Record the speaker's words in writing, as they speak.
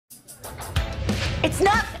It's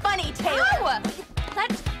not funny, Taylor. No!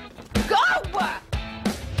 Let's go!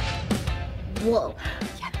 Whoa.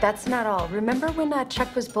 Yeah, that's not all. Remember when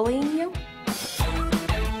Chuck was bullying you? Excuse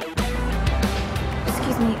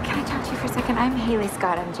me, can I talk to you for a second? I'm Haley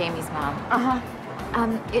Scott. I'm Jamie's mom.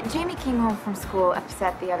 Jamie came home from school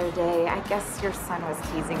upset the other day. I guess your son was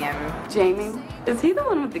teasing him. Jamie, is he the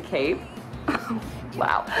one with the cape?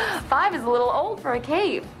 Wow, 5 is a little old for a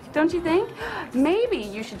cape, don't you think? Maybe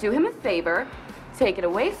you should do him a favor, take it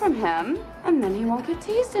away from him, and then he won't get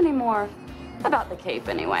teased anymore. About the cape,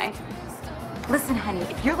 anyway. Listen, honey,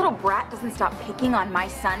 if your little brat doesn't stop picking on my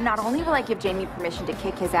son, not only will I give Jamie permission to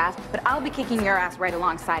kick his ass, but I'll be kicking your ass right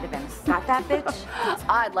alongside of him. Got that, bitch?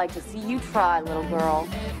 I'd like to see you try, little girl.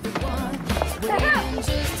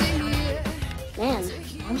 Man,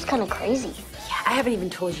 Mom's kind of crazy. Yeah, I haven't even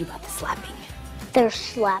told you about the slapping. They're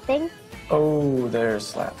slapping? Oh, they're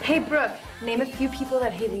slapping. Hey, Brooke, name a few people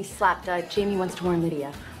that Haley slapped. Jamie wants to warn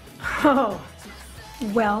Lydia. Oh,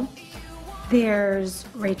 well, there's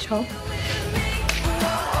Rachel.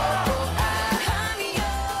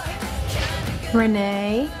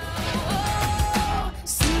 Renee.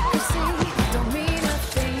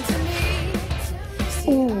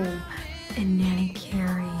 Ooh, and Nanny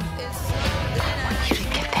Carey. I want you to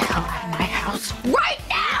get the hell out of my house right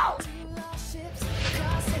now!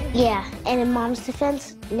 Yeah, and in Mom's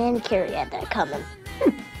defense, Nanny Carey had that coming.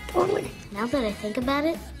 Totally. Now that I think about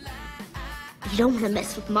it, you don't want to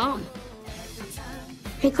mess with Mom.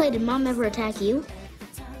 Hey, Clay, did Mom ever attack you?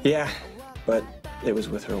 Yeah, but it was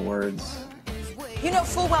with her words. You know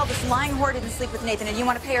full well this lying whore didn't sleep with Nathan, and you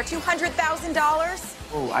want to pay her $200,000?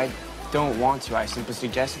 Oh, I don't want to. I simply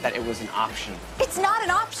suggested that it was an option. It's not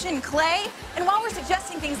an option, Clay. And while we're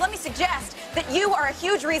suggesting things, let me suggest that you are a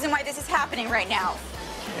huge reason why this is happening right now.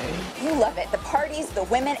 Okay. You love it, the parties, the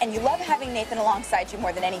women, and you love having Nathan alongside you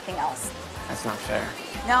more than anything else. That's not fair.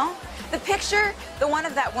 No? The picture, the one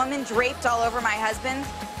of that woman draped all over my husband,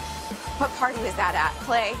 what party was that at,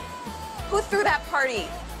 Clay? Who threw that party?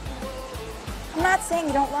 I'm not saying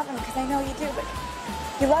you don't love him, because I know you do, but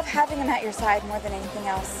you love having him at your side more than anything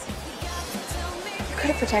else. You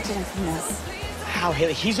could have protected him from this. How,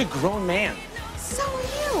 Haley? He's a grown man. So are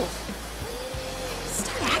you.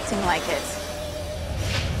 Start acting like it.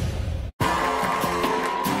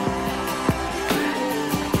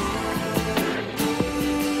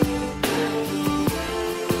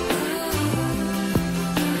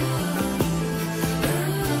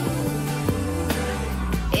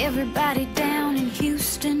 Everybody down in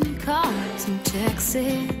Houston, cars in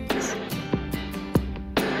Texas.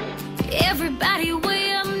 Everybody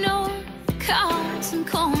way up north, cars and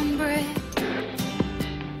cornbread.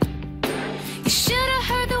 You should have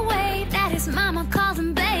heard the way that his mama called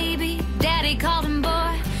him baby. Daddy called him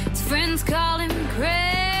boy, his friends called him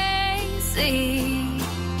crazy.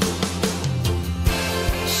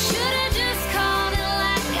 Should've just called it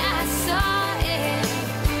like I saw it.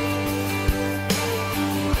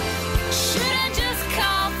 Should've just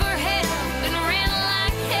called for help and ran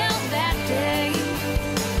like hell that day.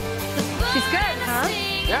 She's good, huh?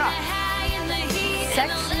 Yeah.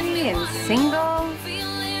 Sexy and single.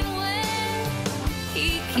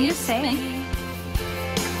 I'm just saying.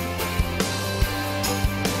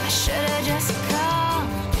 I should've just called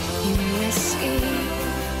you whiskey.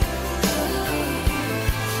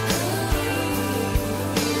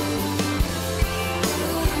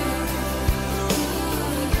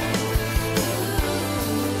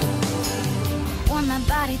 Warm my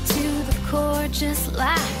body to the core just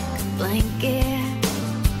like a blanket.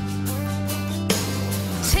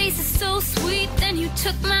 Tasted so sweet, then you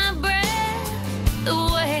took my breath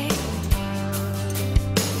away.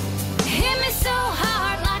 Hit me so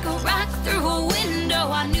hard like a rock through a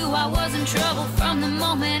window. I knew I was in trouble from the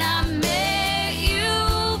moment I met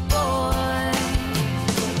you, boy.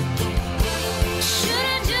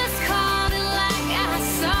 Should've just called it like I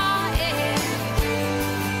saw it.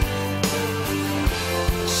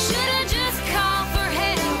 Should've just called for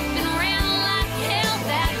help and ran like hell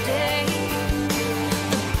that day.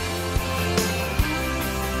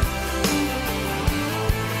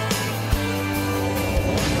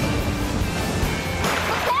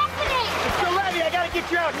 I gotta get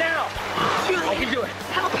you out now. Julian, I can do it.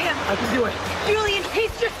 help him. I can do it. Julian,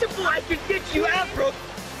 he's just a boy. I can get you out, Brooke.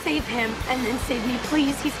 Save him and then save me,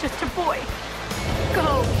 please. He's just a boy.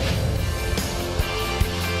 Go.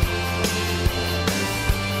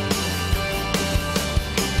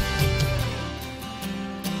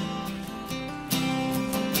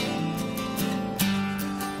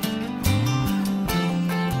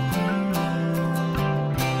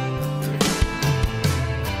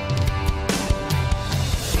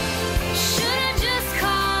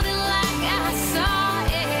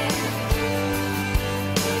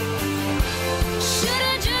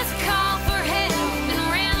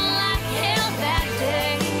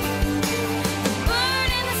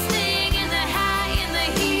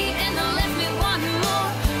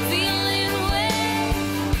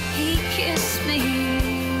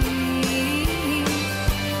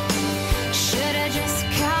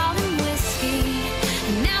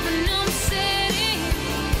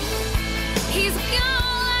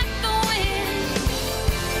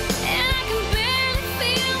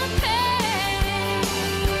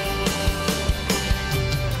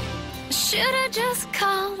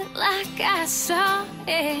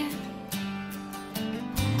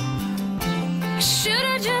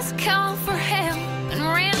 Should've just called for help and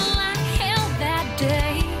ran like hell that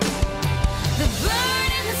day. The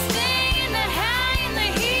burn and the sting and the high and the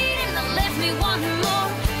heat and the left me wanting more,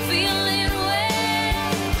 feeling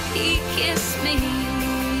wet. He kissed me.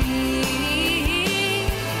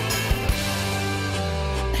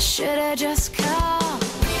 I should've just called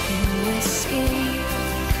him whiskey.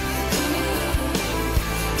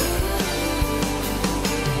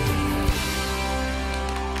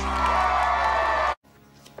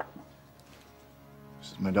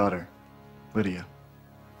 My daughter, Lydia.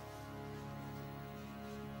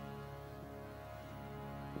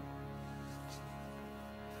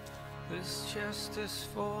 This chest is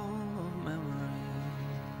full of memories.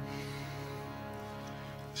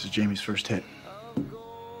 This is Jamie's first hit.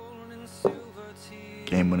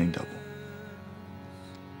 Game-winning double.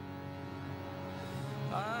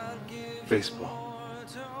 Baseball.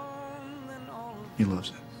 He loves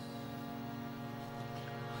it.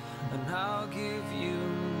 And I'll give you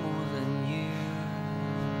more than years.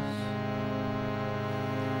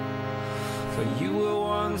 For you were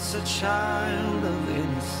once a child of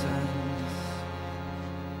innocence.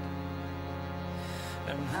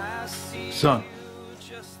 And I see Son. you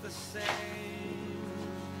just the same.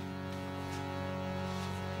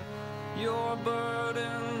 Your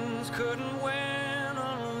burdens couldn't win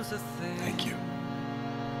or lose a thing. Thank you.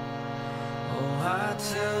 Oh, I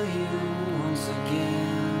tell you once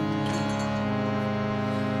again.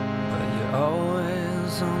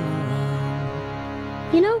 Always on the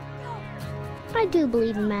run. You know, I do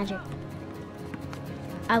believe in magic.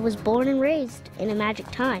 I was born and raised in a magic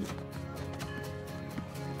time.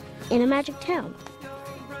 In a magic town.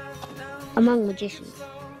 Among magicians.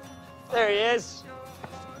 There he is.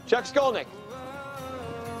 Chuck Skolnick.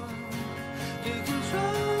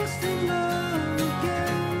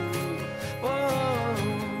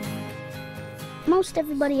 Most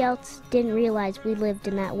everybody else didn't realize we lived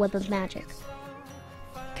in that web of magic,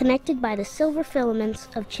 connected by the silver filaments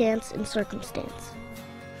of chance and circumstance.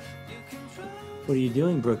 What are you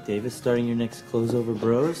doing, Brooke Davis? Starting your next Clothes Over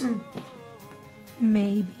Bros?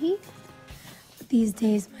 Maybe. But these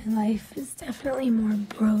days, my life is definitely more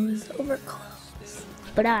bros over clothes.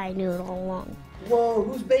 But I knew it all along. Whoa,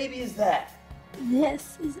 whose baby is that?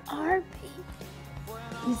 This is our baby.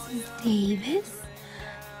 This is Davis.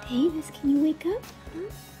 Davis, can you wake up? Huh?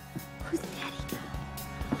 Who's Daddy?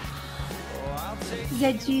 Is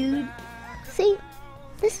that Jude? See,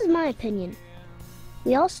 this is my opinion.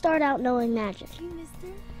 We all start out knowing magic.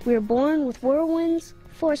 We are born with whirlwinds,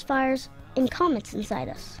 forest fires, and comets inside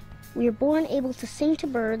us. We are born able to sing to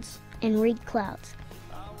birds and read clouds,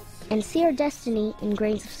 and see our destiny in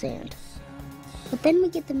grains of sand. But then we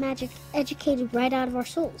get the magic educated right out of our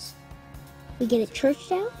souls. We get it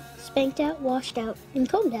churched out, spanked out, washed out, and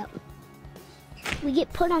combed out. We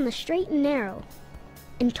get put on the straight and narrow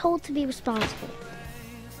and told to be responsible.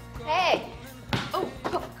 Hey! Oh,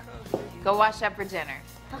 go wash up for dinner.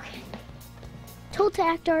 Okay. Told to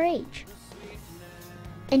act our age.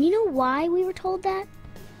 And you know why we were told that?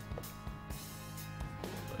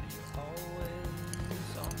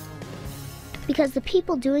 Because the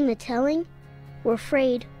people doing the telling were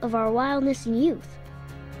afraid of our wildness and youth.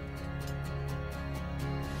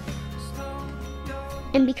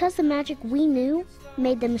 And because the magic we knew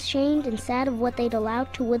made them ashamed and sad of what they'd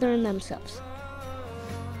allowed to wither in themselves.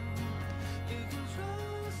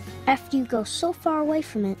 After you go so far away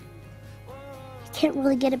from it, you can't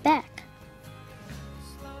really get it back.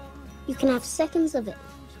 You can have seconds of it.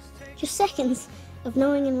 Just seconds of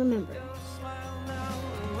knowing and remembering.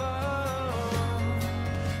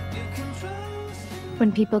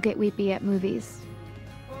 When people get weepy at movies,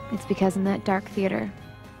 it's because in that dark theater,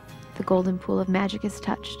 the golden pool of magic is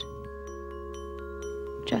touched.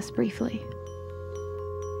 Just briefly.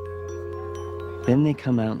 Then they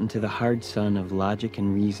come out into the hard sun of logic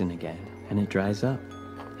and reason again, and it dries up.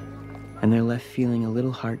 And they're left feeling a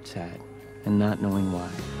little heart sad and not knowing why.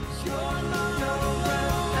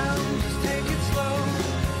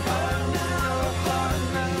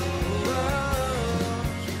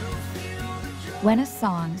 When a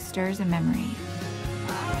song stirs a memory,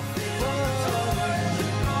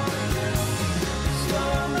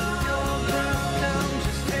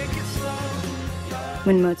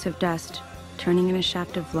 when motes of dust, turning in a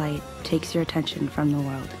shaft of light, takes your attention from the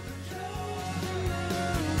world.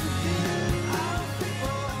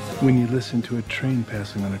 When you listen to a train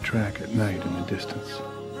passing on a track at night in the distance,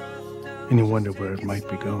 and you wonder where it might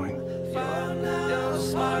be going.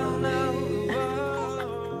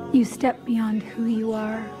 You step beyond who you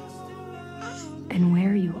are and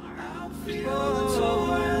where you are.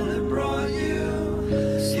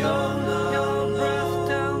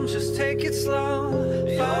 slow.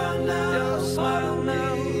 Find your smile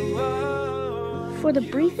now. For the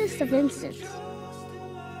briefest of instants,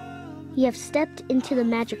 you have stepped into the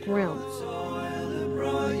magic realm.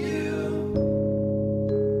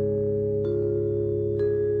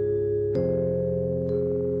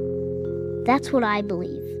 That's what I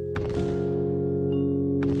believe.